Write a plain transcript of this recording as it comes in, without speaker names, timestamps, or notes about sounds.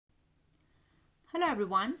Hello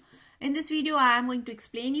everyone. In this video, I am going to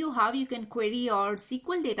explain you how you can query your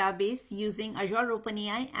SQL database using Azure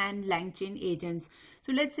OpenAI and LangChain agents.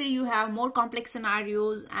 So let's say you have more complex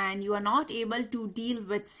scenarios and you are not able to deal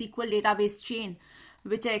with SQL database chain,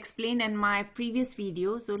 which I explained in my previous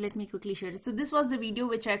video. So let me quickly share it. So this was the video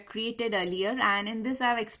which I created earlier, and in this I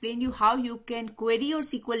have explained you how you can query your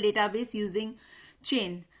SQL database using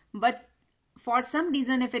chain. But for some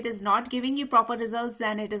reason, if it is not giving you proper results,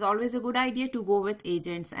 then it is always a good idea to go with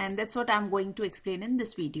agents, and that's what I'm going to explain in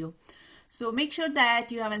this video. So make sure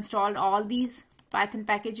that you have installed all these Python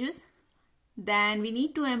packages. Then we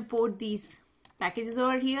need to import these packages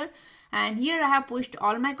over here, and here I have pushed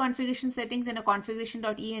all my configuration settings in a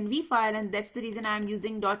configuration.env file, and that's the reason I'm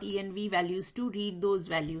using .env values to read those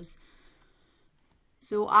values.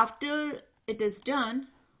 So after it is done,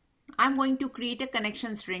 I'm going to create a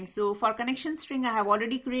connection string. So for connection string, I have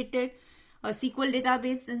already created a SQL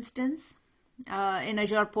database instance in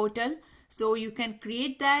Azure portal. So you can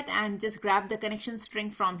create that and just grab the connection string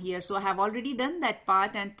from here. So I have already done that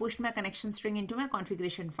part and pushed my connection string into my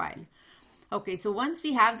configuration file. Okay, so once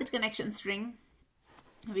we have that connection string,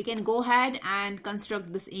 we can go ahead and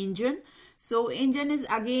construct this engine. So engine is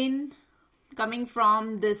again coming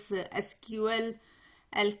from this SQL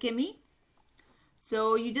Alchemy.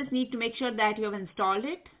 So you just need to make sure that you have installed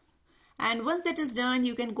it. And once that is done,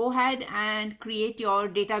 you can go ahead and create your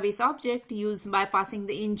database object used by passing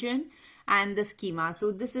the engine and the schema.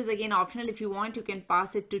 So this is again optional. If you want, you can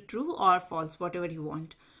pass it to true or false, whatever you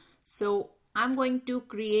want. So I'm going to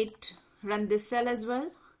run this cell as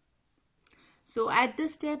well. So at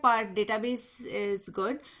this step, our database is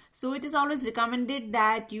good. So it is always recommended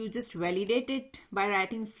that you just validate it by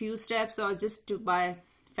writing few steps or just by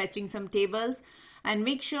fetching some tables, and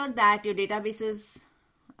make sure that your database is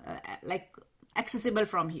accessible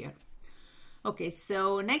from here. Okay,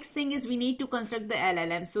 so next thing is we need to construct the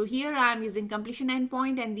LLM. So here I am using completion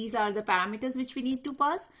endpoint, and these are the parameters which we need to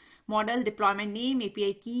pass: model, deployment name,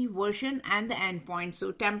 API key, version, and the endpoint.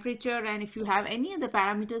 So temperature, and if you have any other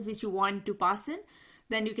parameters which you want to pass in,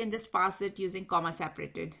 then you can just pass it using comma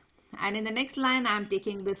separated. And in the next line, I am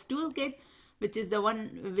taking this toolkit, which is the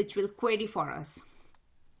one which will query for us.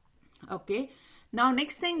 Okay, now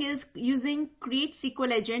next thing is using create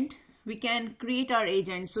SQL agent, we can create our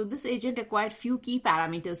agent. So this agent required few key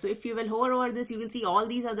parameters. So if you will hover over this, you will see all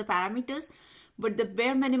these are the parameters, but the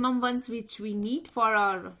bare minimum ones which we need for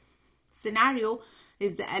our scenario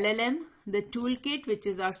is the LLM, the toolkit, which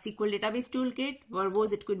is our SQL database toolkit,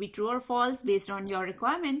 verbose, it could be true or false based on your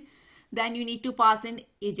requirement. Then you need to pass in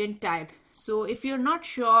agent type. So if you're not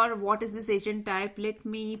sure what is this agent type, let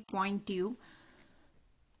me point you.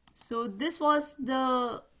 So this was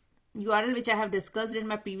the URL which I have discussed in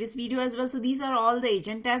my previous video as well. So these are all the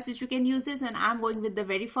agent types which you can use this, and I'm going with the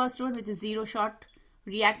very first one, which is zero shot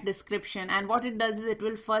React description. And what it does is it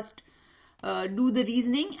will first do the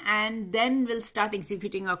reasoning and then we'll start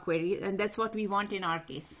executing our query, and that's what we want in our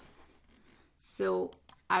case. So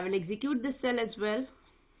I will execute this cell as well,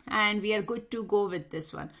 and we are good to go with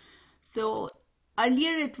this one. So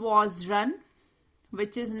earlier it was run,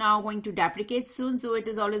 which is now going to deprecate soon. So it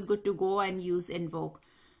is always good to go and use invoke.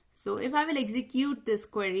 So if I will execute this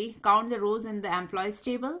query, count the rows in the employees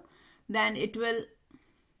table, then it will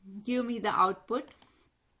give me the output,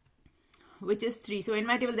 which is 3. So in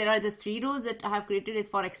my table, there are just 3 rows that I have created it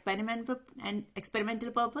for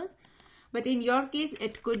experimental purpose. But in your case,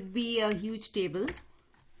 it could be a huge table.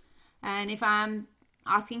 And if I'm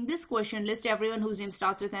asking this question, list everyone whose name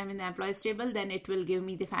starts with M in the employees table, then it will give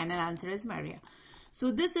me the final answer as Maria. So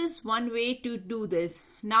this is one way to do this.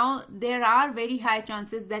 Now there are very high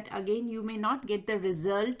chances that again you may not get the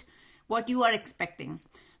result what you are expecting,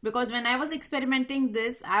 because when I was experimenting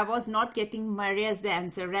this, I was not getting Maria as the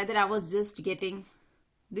answer, rather I was just getting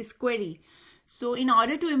this query. So in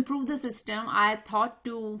order to improve the system, I thought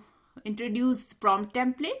to introduce prompt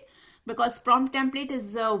template, because prompt template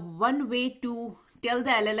is one way to tell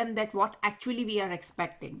the LLM that what actually we are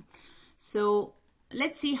expecting. So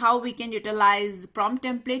let's see how we can utilize prompt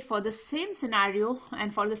template for the same scenario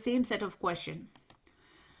and for the same set of questions.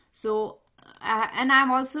 So, and I'm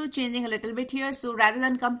also changing a little bit here. So rather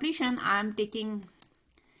than completion, I'm taking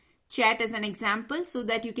chat as an example so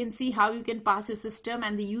that you can see how you can pass your system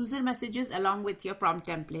and the user messages along with your prompt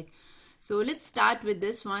template. So let's start with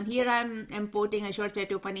this one. Here I'm importing Azure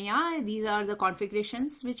Chat OpenAI. These are the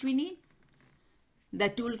configurations which we need. The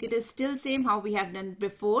toolkit is still same how we have done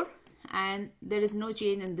before, and there is no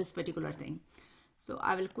change in this particular thing. So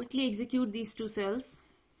I will quickly execute these 2 cells.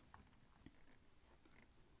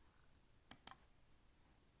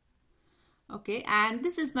 Okay, and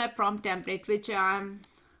this is my prompt template which I'm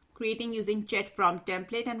creating using chat prompt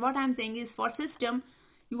template. And what I'm saying is, for system,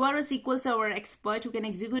 you are a SQL Server expert who can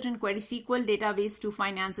execute and query SQL database to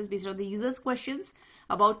find answers based on the user's questions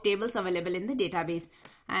about tables available in the database.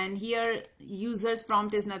 And here user's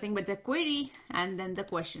prompt is nothing but the query and then the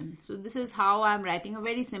question. So this is how I'm writing a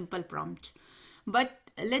very simple prompt. But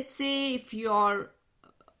let's say if your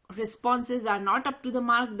responses are not up to the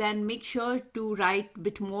mark, then make sure to write a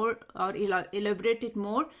bit more or elaborate it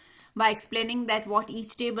more by explaining that what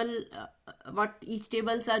each tables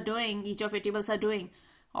are doing,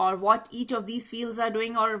 or what each of these fields are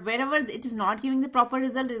doing, or wherever it is not giving the proper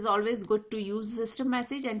result, it is always good to use system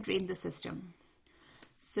message and train the system.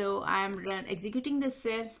 So I'm executing this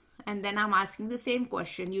cell, and then I'm asking the same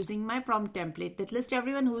question using my prompt template that lists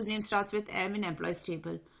everyone whose name starts with M in employees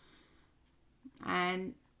table.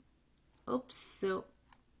 And oops, so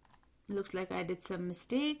looks like I did some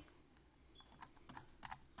mistake.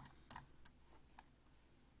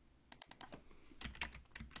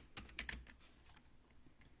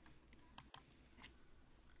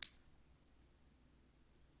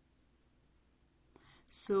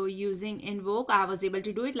 So using invoke, I was able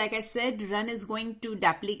to do it. Like I said, run is going to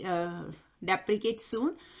deprecate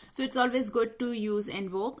soon. So it's always good to use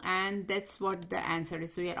invoke, and that's what the answer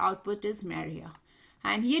is. So your output is Maria.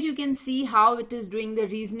 And here you can see how it is doing the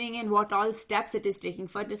reasoning and what all steps it is taking.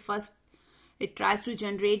 First, it tries to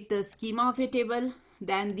generate the schema of a table.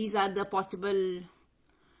 Then these are the possible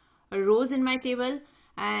rows in my table.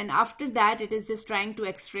 And after that, it is just trying to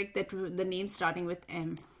extract the name starting with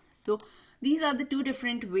M. So these are the two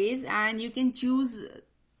different ways, and you can choose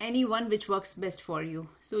any one which works best for you.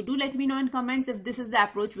 So do let me know in comments if this is the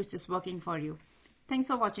approach which is working for you. Thanks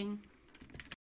for watching.